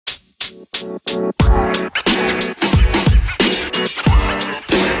What's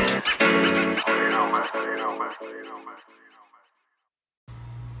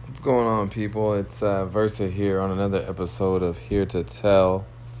going on, people? It's Versa here on another episode of Here to Tell.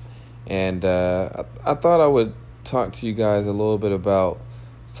 And I thought I would talk to you guys a little bit about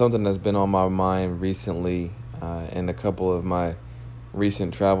something that's been on my mind recently in a couple of my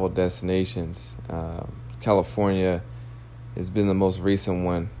recent travel destinations. California has been the most recent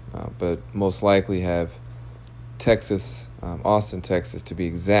one, but most likely have Texas, Austin, Texas to be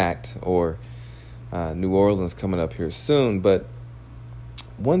exact, or New Orleans coming up here soon. But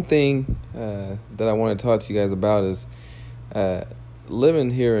one thing that I want to talk to you guys about is living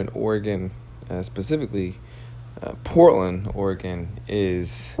here in Oregon, specifically Portland, Oregon,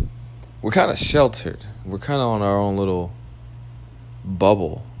 we're kind of sheltered. We're kind of on our own little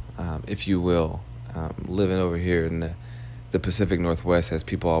bubble, if you will, living over here in the Pacific Northwest, as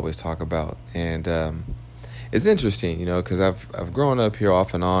people always talk about. And it's interesting, because I've grown up here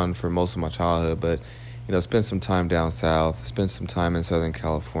off and on for most of my childhood, but spent some time down south, spent some time in Southern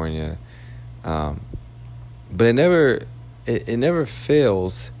California, but it never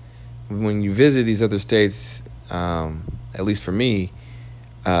fails when you visit these other states. At least for me,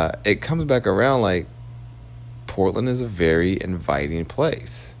 it comes back around like Portland is a very inviting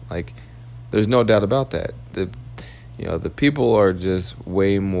place. Like, there's no doubt about that. The people are just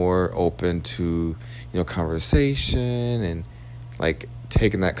way more open to conversation and like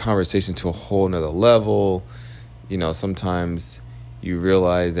taking that conversation to a whole nother level. Sometimes you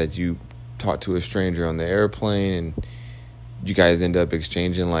realize that you talk to a stranger on the airplane and you guys end up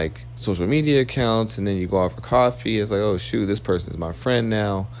exchanging like social media accounts, and then you go out for coffee. It's like, oh shoot, this person is my friend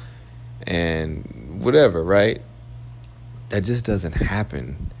now, and whatever, right? That just doesn't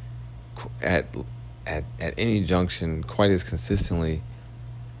happen at any junction quite as consistently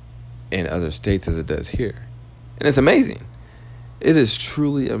in other states as it does here. And it's amazing. It is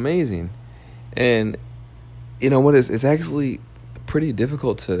truly amazing. And you know what? It's actually pretty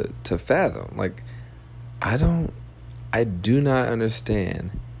difficult to fathom. Like, I do not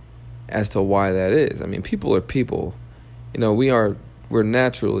understand as to why that is. I mean, people are people. We're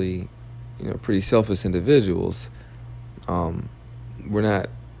naturally, pretty selfish individuals. We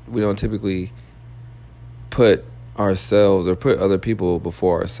don't typically put ourselves or put other people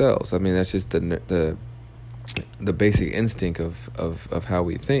before ourselves. I mean, that's just the basic instinct of how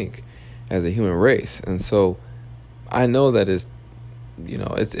we think as a human race. And so I know that it's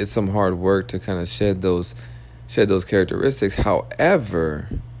some hard work to kind of shed those characteristics. However,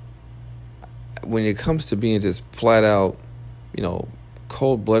 when it comes to being just flat out,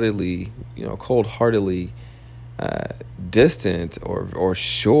 cold-bloodedly, cold-heartedly distant or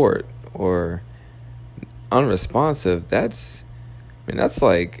short or unresponsive, that's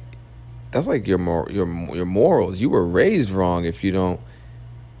like your morals. You were raised wrong if you don't,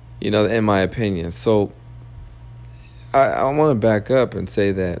 in my opinion. So I want to back up and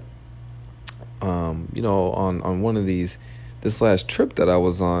say that, on one of this last trip that I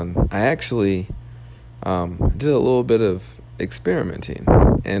was on, I actually did a little bit of experimenting.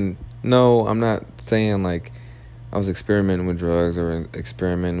 And no, I'm not saying like I was experimenting with drugs or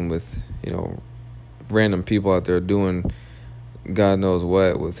experimenting with, random people out there doing God knows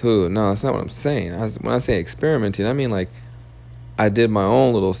what with who. No, that's not what I'm saying. When I say experimenting, I mean like I did my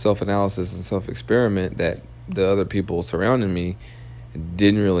own little self-analysis and self-experiment that the other people surrounding me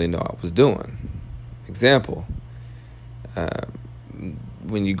didn't really know I was doing. Example,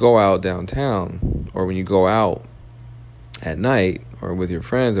 when you go out downtown or when you go out at night or with your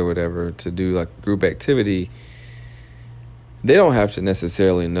friends or whatever to do like group activity, they don't have to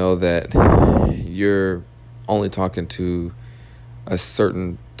necessarily know that you're only talking to a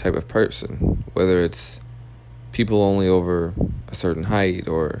certain type of person, whether it's people only over a certain height,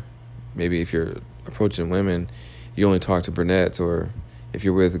 or maybe if you're approaching women, you only talk to brunettes, or if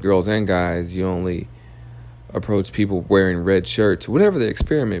you're with girls and guys, you only approach people wearing red shirts. Whatever the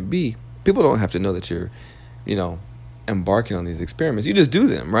experiment be, people don't have to know that you're, embarking on these experiments. You just do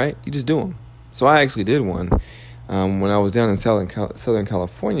them, right? You just do them. So I actually did one when I was down in Southern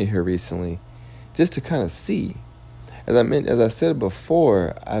California here recently, just to kind of see. As I said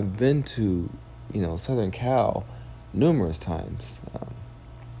before, I've been to, Southern Cal numerous times.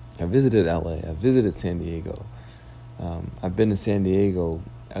 I visited LA. I visited San Diego. I've been to San Diego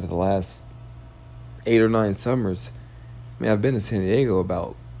out of the last 8 or 9 summers. I mean, I've been to San Diego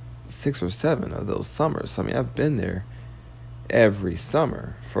about 6 or 7 of those summers. I mean, I've been there every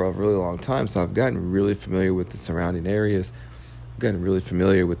summer for a really long time. So I've gotten really familiar with the surrounding areas. I've gotten really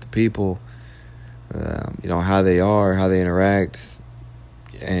familiar with the people, how they are, how they interact.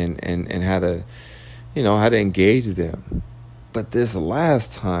 and how to, how to engage them. But this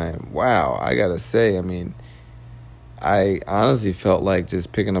last time, wow, I gotta say, I mean, I honestly felt like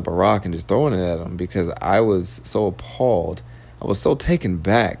just picking up a rock and just throwing it at them, because I was so appalled. I was so taken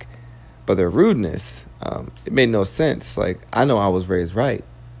back by their rudeness. It made no sense. Like, I know I was raised right.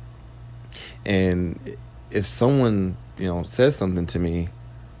 And if someone, says something to me,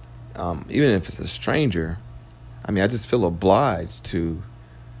 even if it's a stranger, I mean, I just feel obliged to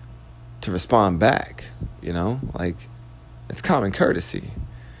respond back, like, it's common courtesy.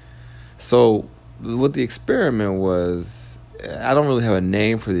 So what the experiment was, I don't really have a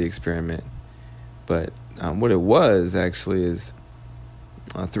name for the experiment, but what it was actually is,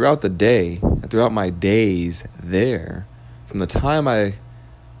 throughout the day, throughout my days there, from the time I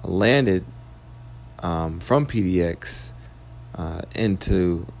landed from PDX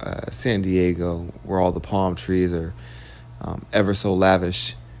into San Diego, where all the palm trees are ever so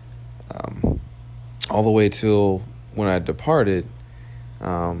lavish, all the way till when I departed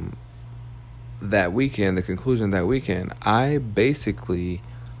that weekend, the conclusion of that weekend, I basically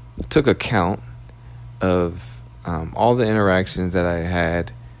took account of all the interactions that I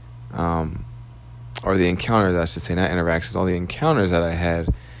had, or the encounters, I should say, not interactions, all the encounters that I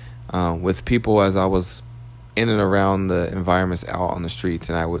had with people as I was in and around the environments out on the streets,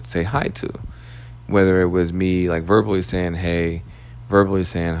 and I would say hi to. Whether it was me, like, verbally saying hey, verbally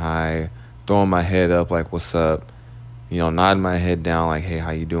saying hi, throwing my head up like, what's up, nodding my head down like, hey,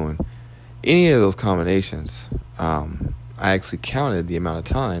 how you doing? Any of those combinations, I actually counted the amount of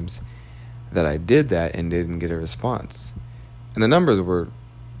times that I did that and didn't get a response. And the numbers were,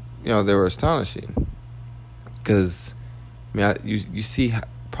 they were astonishing. Because, I mean, you see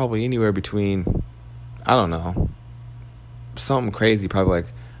probably anywhere between, I don't know, something crazy, probably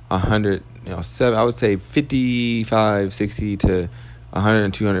like 100, I would say 55, 60 to 100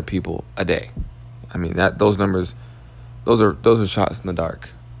 and 200 people a day. I mean, those numbers, those are shots in the dark.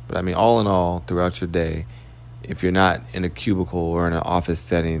 But I mean, all in all, throughout your day, if you're not in a cubicle or in an office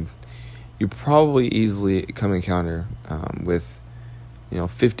setting, you probably easily come encounter with,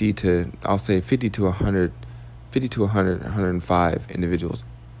 50 to 100, 105 individuals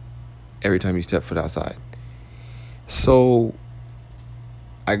every time you step foot outside. So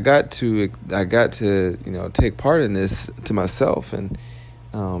I got to take part in this to myself, and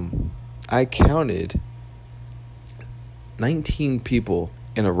I counted 19 people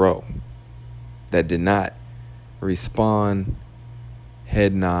in a row that did not respond,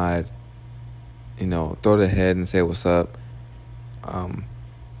 head nod, throw the head and say what's up, have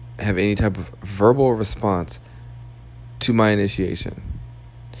any type of verbal response to my initiation.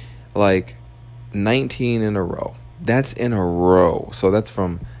 Like 19 in a row. That's in a row. So that's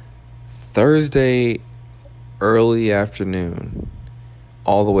from Thursday early afternoon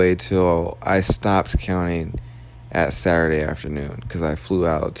all the way till I stopped counting at Saturday afternoon, because I flew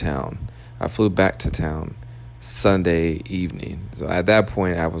out of town. I flew back to town Sunday evening. So at that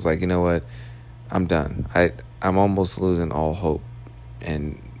point, I was like, you know what? I'm done. I'm almost losing all hope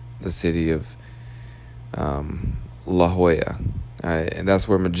in the city of La Jolla. And that's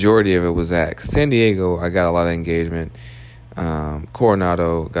where majority of it was at. 'Cause San Diego, I got a lot of engagement.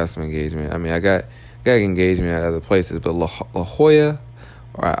 Coronado got some engagement. I mean, I got engagement at other places, but La Jolla,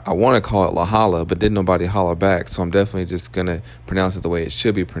 or I want to call it La Jolla, but didn't nobody holler back, so I'm definitely just going to pronounce it the way it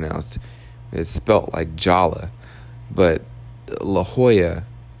should be pronounced. It's spelt like Jala. But La Jolla,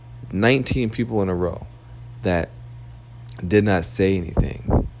 19 people in a row that did not say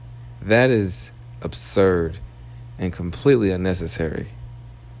anything. That is absurd and completely unnecessary.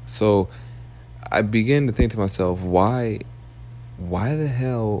 So I began to think to myself, why the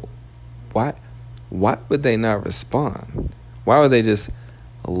hell, why would they not respond? Why would they just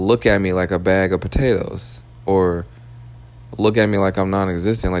look at me like a bag of potatoes, or look at me like I'm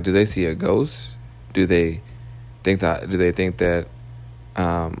non-existent? Like, do they see a ghost? Do they think that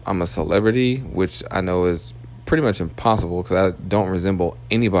I'm a celebrity, which I know is pretty much impossible because I don't resemble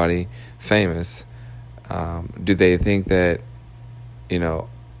anybody famous? Do they think that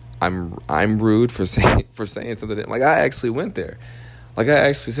I'm rude for saying something? Like, I actually went there. Like, I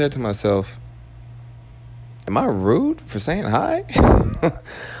actually said to myself, am I rude for saying hi?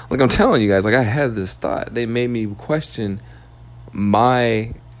 Like, I'm telling you guys, like, I had this thought. They made me question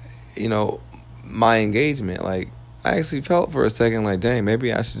my engagement. Like, I actually felt for a second like, dang,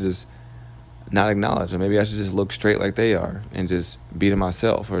 maybe I should just not acknowledge them. Maybe I should just look straight like they are and just be to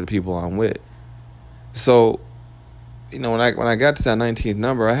myself or the people I'm with. So, when I got to that 19th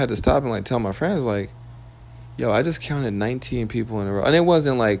number, I had to stop and tell my friends, yo, I just counted 19 people in a row. And it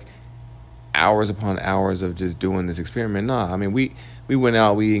wasn't like hours upon hours of just doing this experiment. Nah, I mean, we went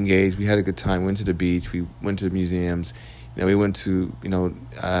out, we engaged, we had a good time, went to the beach, we went to museums, we went to,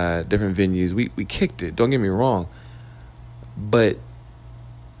 different venues. We kicked it. Don't get me wrong. But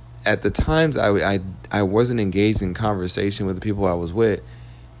at the times I wasn't engaged in conversation with the people I was with,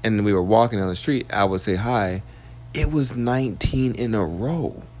 and we were walking down the street, I would say hi. It was 19 in a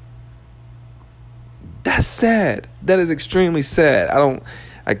row. That's sad. That is extremely sad.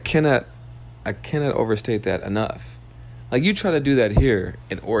 I cannot overstate that enough. Like, you try to do that here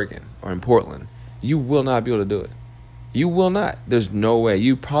in Oregon or in Portland, you will not be able to do it. You will not. There's no way.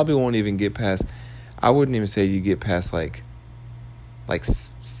 You probably won't even get past, I wouldn't even say you get past like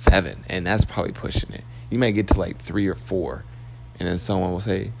 7, and that's probably pushing it. You might get to like 3 or 4, and then someone will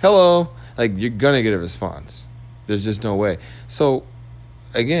say, hello. Like, you're going to get a response. There's just no way. So,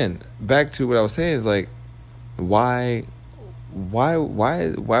 again, back to what I was saying is, like, why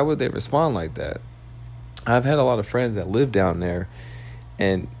would they respond like that? I've had a lot of friends that live down there,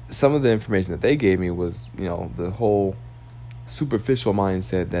 and some of the information that they gave me was, the whole superficial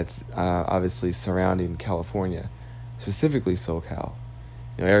mindset that's obviously surrounding California, specifically SoCal.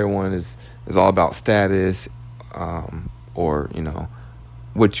 Everyone is all about status, or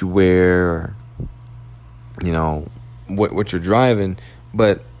what you wear, or what you're driving.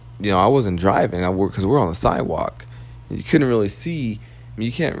 But I wasn't driving. Because we're on the sidewalk. You couldn't really see. I mean,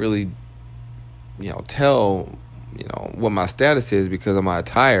 you can't really tell what my status is because of my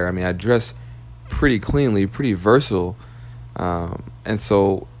attire. I mean, I dress pretty cleanly, pretty versatile, and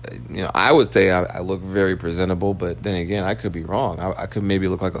so I would say I look very presentable. But then again, I could be wrong. I could maybe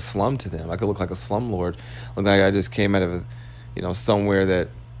look like a slum to them. I could look like a slumlord, look like I just came out of somewhere that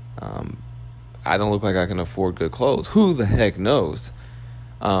I don't look like I can afford good clothes. Who the heck knows?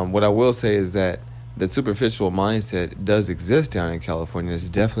 What I will say is that the superficial mindset does exist down in California. It's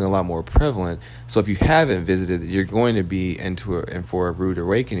definitely a lot more prevalent. So if you haven't visited, you're going to be in for a rude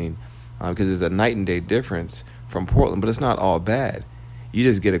awakening, because there's a night and day difference from Portland. But it's not all bad. You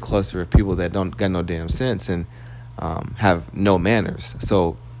just get a cluster of people that don't got no damn sense and have no manners.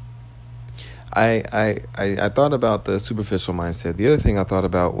 So I thought about the superficial mindset. The other thing I thought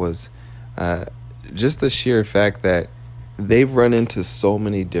about was just the sheer fact that they've run into so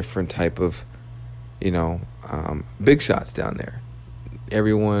many different type of big shots down there.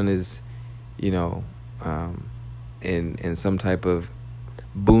 Everyone is, in some type of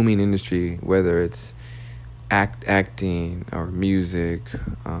booming industry, whether it's acting or music.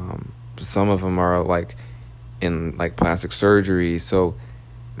 Some of them are like in like plastic surgery. So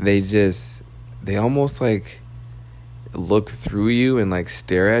they almost like look through you and like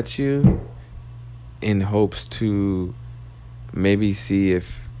stare at you in hopes to maybe see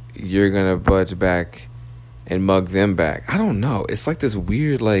if you're gonna budge back and mug them back. I don't know. It's like this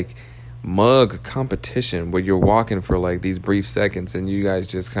weird like mug competition where you're walking for like these brief seconds and you guys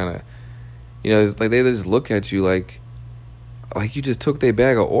just kind of, it's like they just look at you like you just took their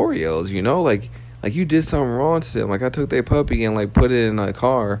bag of Oreos, like you did something wrong to them. Like I took their puppy and like put it in a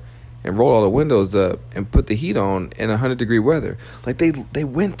car and rolled all the windows up and put the heat on in 100-degree weather. Like they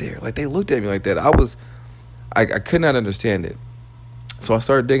went there. Like they looked at me like that. I could not understand it. So I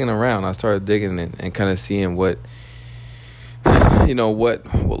started digging around. I started digging and kind of seeing what La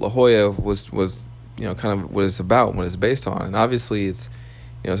Jolla was kind of what it's about, what it's based on. And obviously it's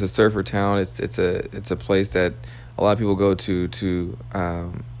it's a surfer town. It's a place that a lot of people go to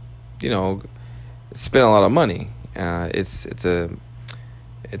spend a lot of money. It's a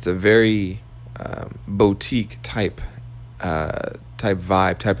very boutique type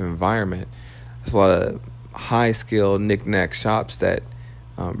vibe, type environment. There's a lot of high scale knick-knack shops that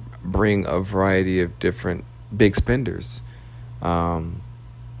bring a variety of different big spenders. And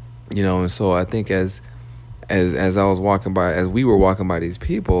so I think as I was walking by, as we were walking by these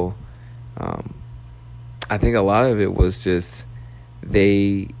people, I think a lot of it was just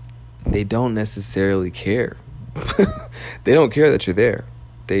they don't necessarily care. They don't care that you're there.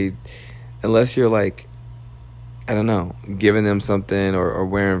 Unless you're like, I don't know, giving them something or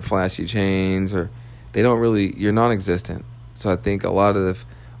wearing flashy chains, or they don't really, you're non-existent. So I think a lot of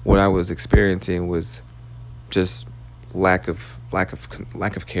what I was experiencing was just lack of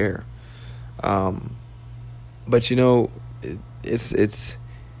care. But it's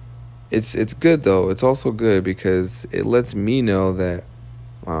good though. It's also good because it lets me know that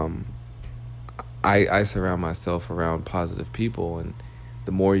I surround myself around positive people, and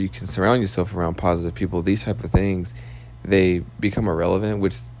the more you can surround yourself around positive people, these type of things, they become irrelevant,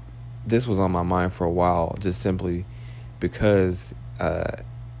 which this was on my mind for a while, just simply because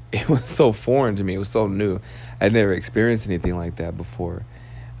it was so foreign to me. It was so new. I'd never experienced anything like that before.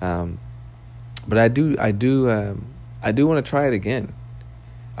 But I do want to try it again.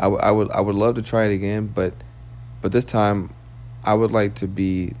 I would love to try it again, but this time I would like to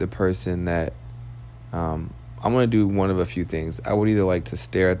be the person that I'm going to do one of a few things. I would either like to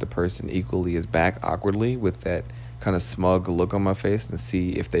stare at the person equally as back awkwardly with that kind of smug look on my face and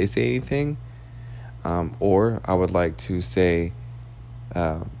see if they say anything, or I would like to say,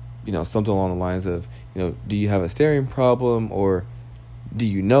 something along the lines of, do you have a staring problem, or do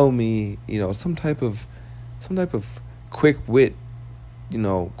you know me? Some type of quick wit,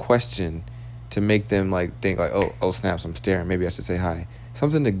 question to make them like think like, oh snaps, I'm staring. Maybe I should say hi.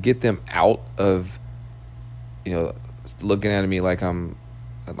 Something to get them out of, looking at me like I'm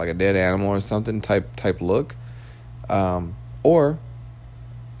like a dead animal or something type look. Or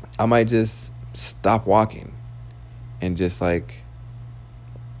I might just stop walking and just like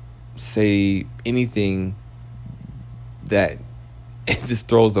say anything that it just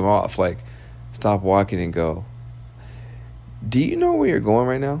throws them off. Like, stop walking and go, do you know where you're going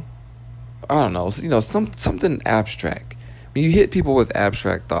right now? I don't know. Something abstract. When you hit people with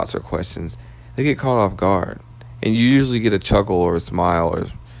abstract thoughts or questions, they get caught off guard. And you usually get a chuckle or a smile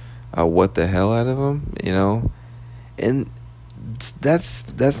or what the hell out of them, And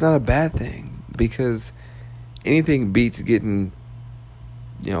that's not a bad thing, because anything beats getting,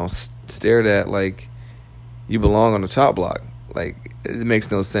 stared at like you belong on the chop block. Like, it makes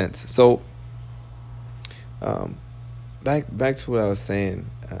no sense. So, back to what I was saying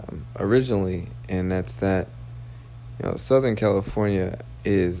originally, and that's that, Southern California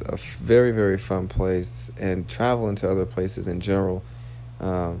is a very, very fun place, and traveling to other places in general,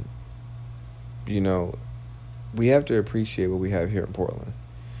 we have to appreciate what we have here in Portland.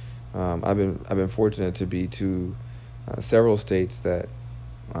 I've been fortunate to be to several states that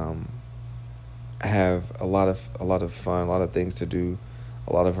have a lot of fun, a lot of things to do,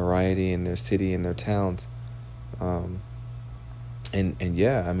 a lot of variety in their city and their towns, and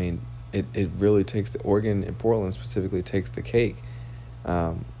yeah, I mean, it really takes Oregon and Portland specifically takes the cake.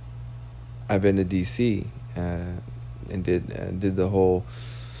 I've been to DC and did the whole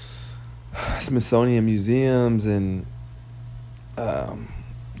Smithsonian museums, and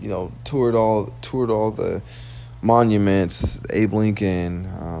toured all the monuments, Abe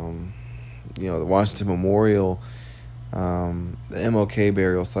Lincoln, the Washington Memorial, the MLK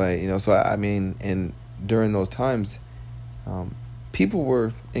burial site. So I mean, and during those times, people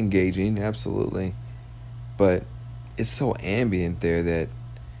were engaging, absolutely, but it's so ambient there that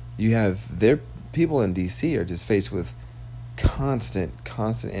you have their people in DC are just faced with constant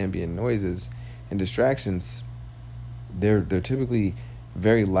ambient noises and distractions. They're typically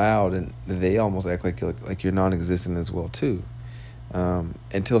very loud, and they almost act like you're non-existent as well too,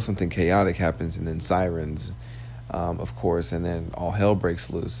 until something chaotic happens, and then sirens, of course, and then all hell breaks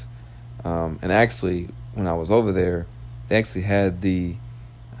loose. And actually, when I was over there, they actually had the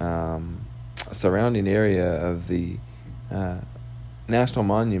surrounding area of the National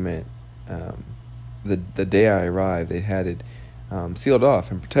Monument. The day I arrived, they had it sealed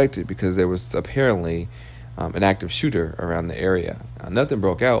off and protected because there was apparently an active shooter around the area. Nothing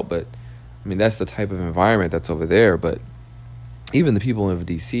broke out, but I mean, that's the type of environment that's over there. But even the people in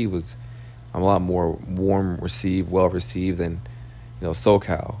DC was a lot more well received than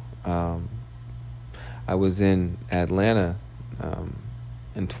SoCal. I was in Atlanta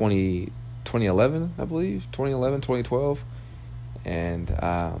in 2011, I believe, 2012, and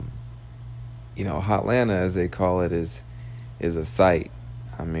Hotlanta, as they call it, is a sight.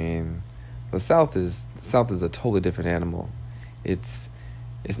 I mean, the South is a totally different animal. It's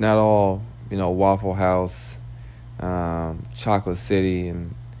not all Waffle House, Chocolate City,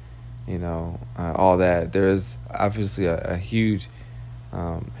 and all that. There is obviously a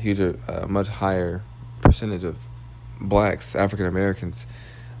much higher percentage of blacks, African Americans,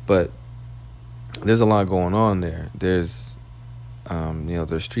 but there's a lot going on there. There's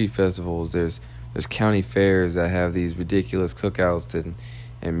there's street festivals, there's county fairs that have these ridiculous cookouts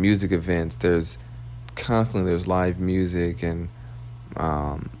and music events. There's live music, and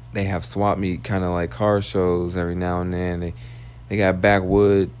they have swap meet kind of like car shows every now and then. They got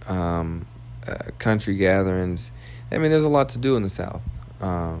backwood country gatherings. I mean, there's a lot to do in the South.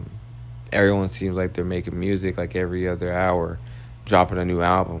 Everyone seems like they're making music like every other hour, dropping a new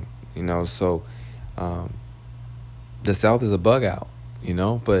album, so the South is a bug out,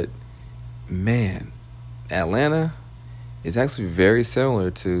 but man, Atlanta is actually very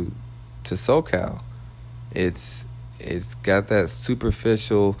similar to SoCal. It's got that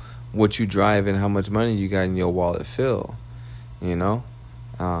superficial what you drive and how much money you got in your wallet feel,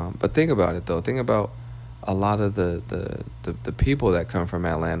 but think about it though. Think about a lot of the people that come from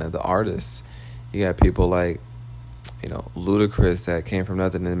Atlanta, the artists, You got people like, Ludacris that came from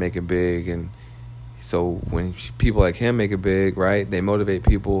nothing and make it big. And so when people like him make it big, right, they motivate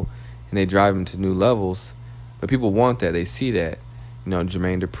people and they drive them to new levels. But people want that. They see that.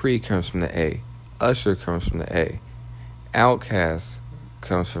 Jermaine Dupri comes from the A. Usher comes from the A. Outkast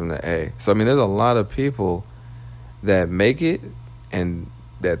comes from the A. So, there's a lot of people that make it and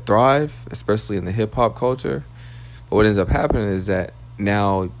that thrive, especially in the hip-hop culture. But what ends up happening is that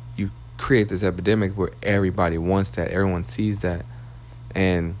now you create this epidemic where everybody wants that. Everyone sees that.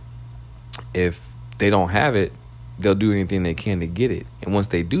 And if they don't have it, they'll do anything they can to get it. And once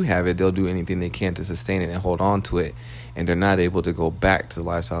they do have it, they'll do anything they can to sustain it and hold on to it. And they're not able to go back to the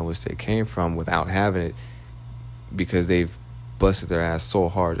lifestyle in which they came from without having it, because they've busted their ass so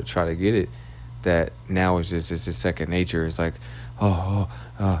hard to try to get it that now it's just second nature. It's like,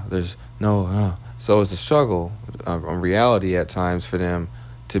 there's no. So it's a struggle, a reality at times for them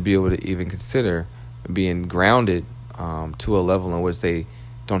to be able to even consider being grounded to a level in which they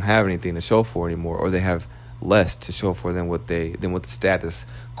don't have anything to show for anymore, or they have less to show for than what the status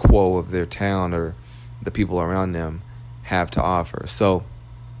quo of their town or the people around them have to offer. So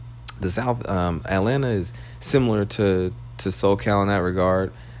the South, Atlanta is similar to SoCal in that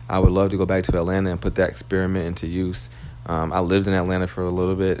regard. I would love to go back to Atlanta and put that experiment into use. I lived in Atlanta for a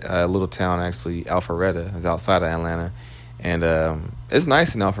little bit, a little town actually, Alpharetta, is outside of Atlanta, and it's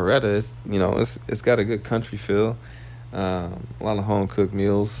nice in Alpharetta. It's got a good country feel, a lot of home cooked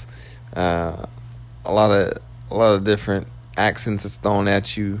meals, a lot of different accents that's thrown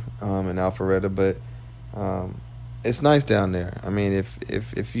at you in Alpharetta, but it's nice down there.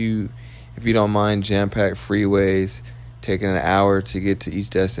 If you don't mind jam-packed freeways, taking an hour to get to each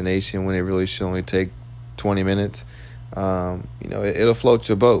destination when it really should only take 20 minutes, it'll float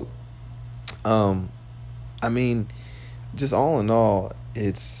your boat. Just all in all,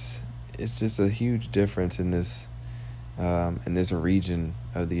 it's just a huge difference in this region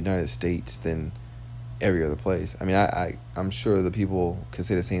of the United States than every other place. I'm sure the people could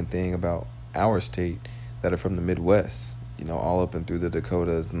say the same thing about our state that are from the Midwest, all up and through the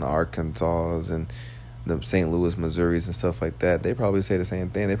Dakotas and the Arkansas and the St. Louis, Missouris and stuff like that. They probably say the same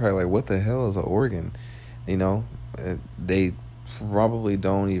thing. They probably like, what the hell is an Oregon? They probably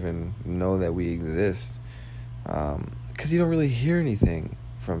don't even know that we exist, because you don't really hear anything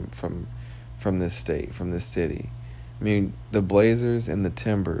from this state, from this city. The Blazers and the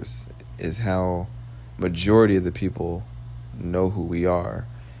Timbers is how majority of the people know who we are.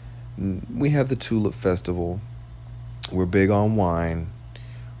 We have the Tulip Festival. We're big on wine.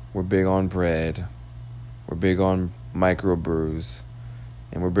 We're big on bread. We're big on microbrews.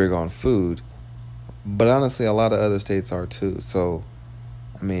 And we're big on food. But honestly, a lot of other states are too. So,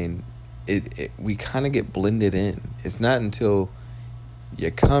 we kind of get blended in. It's not until you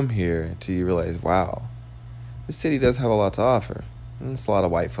come here until you realize, wow, this city does have a lot to offer. And it's a lot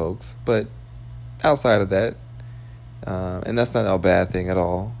of white folks. But outside of that, and that's not a bad thing at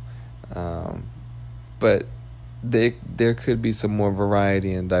all, but there could be some more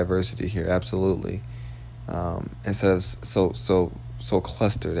variety and diversity here, absolutely, instead of so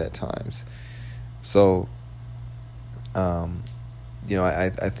clustered at times. So, I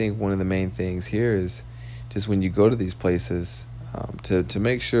think one of the main things here is just when you go to these places, to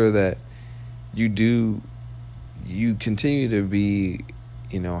make sure that you continue to be,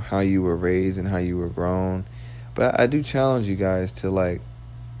 how you were raised and how you were grown. But I do challenge you guys to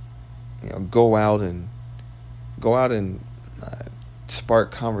go out and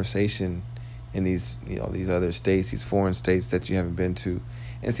spark conversation in these other states, these foreign states that you haven't been to,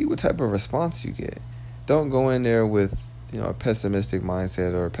 and see what type of response you get. Don't go in there with a pessimistic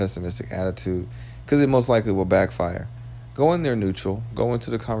mindset or a pessimistic attitude, because it most likely will backfire. Go in there neutral. Go into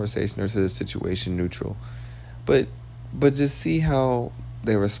the conversation or to the situation neutral, but just see how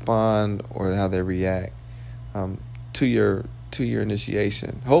they respond or how they react to your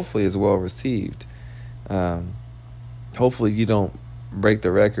initiation. Hopefully it's well received. Hopefully you don't break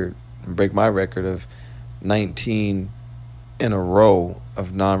my record of 19 in a row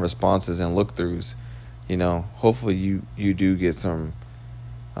of non-responses and look-throughs. Hopefully you do get some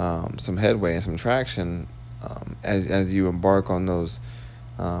headway and some traction as you embark on those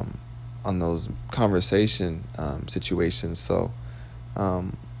conversation situations. So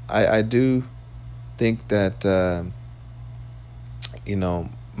I do think that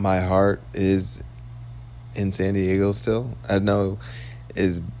my heart is in San Diego still. I know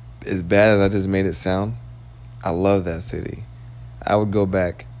as bad as I just made it sound, I love that city. I would go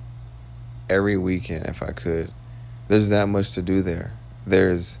back every weekend if I could. There's that much to do there.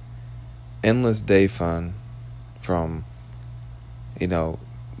 There's endless day fun, from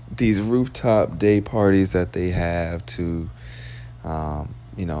these rooftop day parties that they have to,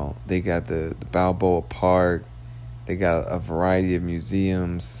 they got the Balboa Park. They got a variety of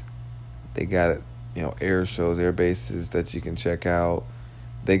museums. They got, air shows, air bases that you can check out.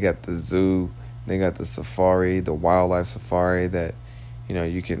 They got the zoo. They got the safari, the wildlife safari that,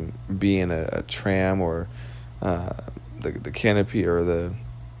 you can be in a tram or the canopy or the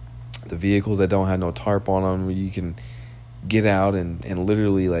vehicles that don't have no tarp on them, where you can get out and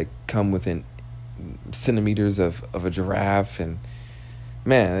literally like come within centimeters of a giraffe. And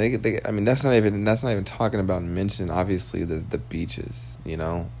man, that's not even talking about and mentioning obviously the beaches,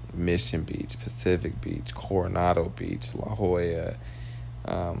 Mission Beach, Pacific Beach, Coronado Beach, La Jolla.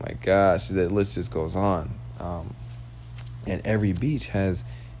 Oh my gosh, the list just goes on. And every beach has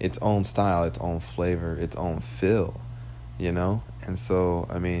its own style, its own flavor, its own feel, And so,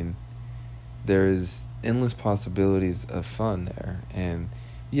 there's endless possibilities of fun there. And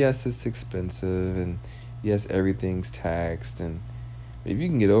yes, it's expensive, and yes, everything's taxed. And if you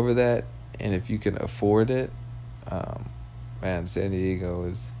can get over that, and if you can afford it, San Diego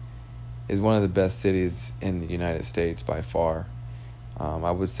is one of the best cities in the United States by far.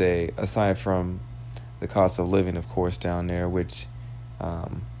 I would say, aside from the cost of living, of course, down there, which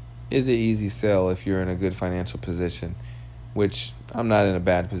is an easy sell if you're in a good financial position, which I'm not in a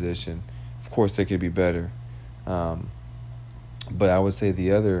bad position. Of course, they could be better. But I would say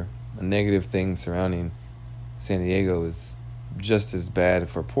the other negative thing surrounding San Diego is just as bad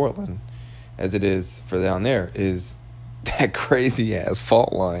for Portland as it is for down there, is that crazy-ass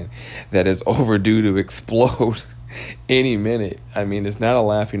fault line that is overdue to explode any minute. It's not a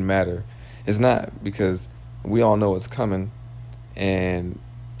laughing matter. It's not, because we all know it's coming, and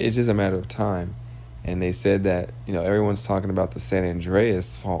it's just a matter of time. And they said that, everyone's talking about the San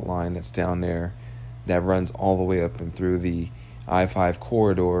Andreas fault line that's down there that runs all the way up and through the I-5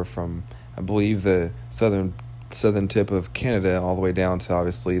 corridor from, I believe, the southern tip of Canada all the way down to,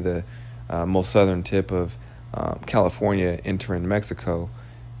 obviously, the most southern tip of California entering Mexico.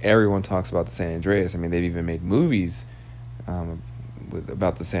 Everyone talks about the San Andreas. They've even made movies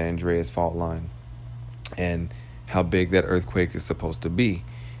about the San Andreas fault line and how big that earthquake is supposed to be,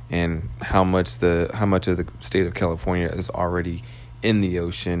 and how much of the state of California is already in the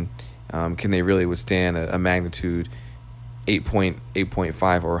ocean. Can they really withstand a magnitude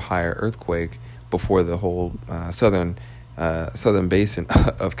 8.5 or higher earthquake before the whole southern basin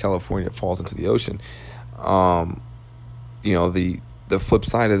of California falls into the ocean? The flip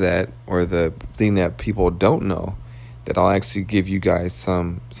side of that, or the thing that people don't know, that I'll actually give you guys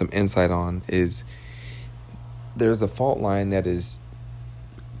some insight on, is there's a fault line that is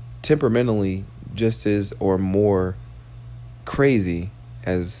temperamentally just as or more crazy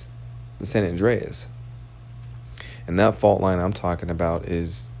as the San Andreas. And that fault line I'm talking about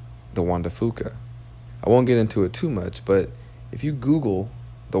is the Juan de Fuca. I won't get into it too much, but if you Google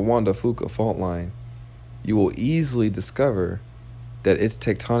the Juan de Fuca fault line, you will easily discover that its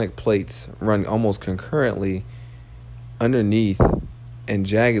tectonic plates run almost concurrently underneath and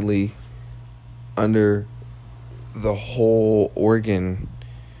jaggedly under the whole Oregon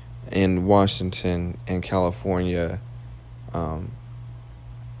and Washington and California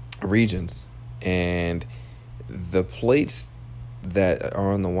regions. And the plates that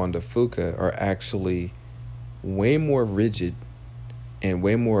are on the Juan de Fuca are actually way more rigid and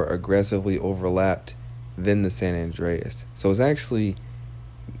way more aggressively overlapped than the San Andreas. So it's actually,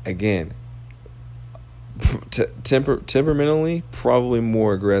 again, temperamentally probably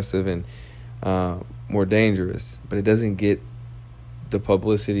more aggressive and more dangerous, but it doesn't get the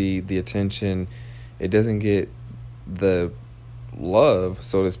publicity, the attention. It doesn't get the love,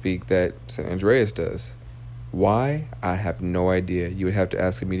 so to speak, that San Andreas does. Why? I have no idea. You would have to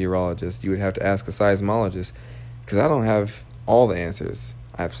ask a meteorologist. You would have to ask a seismologist, because I don't have all the answers.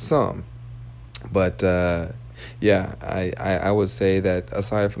 I have some. But yeah, I would say that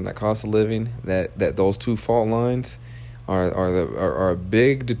aside from that cost of living, that those two fault lines are a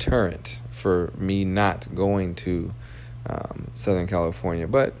big deterrent for me not going to Southern California.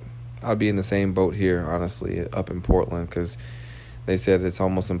 But I'll be in the same boat here, honestly, up in Portland, because they said it's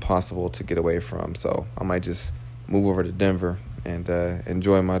almost impossible to get away from. So I might just move over to Denver and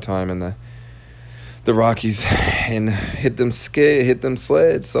enjoy my time in the Rockies and hit them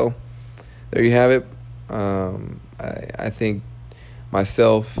sleds. So there you have it. I think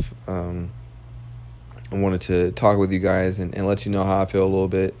myself, I wanted to talk with you guys and let you know how I feel a little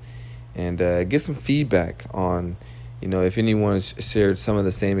bit, and get some feedback on, if anyone has shared some of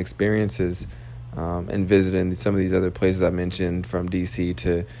the same experiences and visiting some of these other places I mentioned, from DC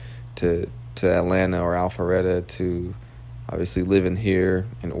to Atlanta or Alpharetta to obviously living here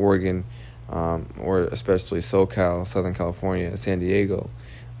in Oregon, or especially SoCal, Southern California, San Diego.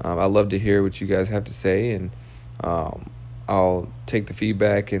 I love to hear what you guys have to say, and I'll take the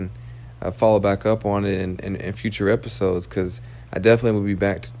feedback and follow back up on it in future episodes, because I definitely will be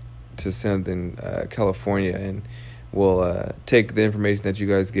back to Southern California, and will take the information that you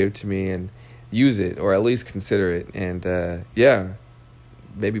guys give to me and use it, or at least consider it, and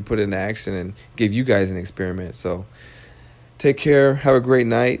maybe put it into action and give you guys an experiment. So take care, have a great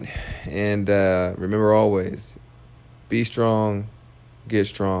night, and remember always, be strong, get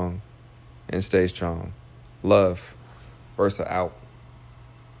strong, and stay strong. Love. Versa out.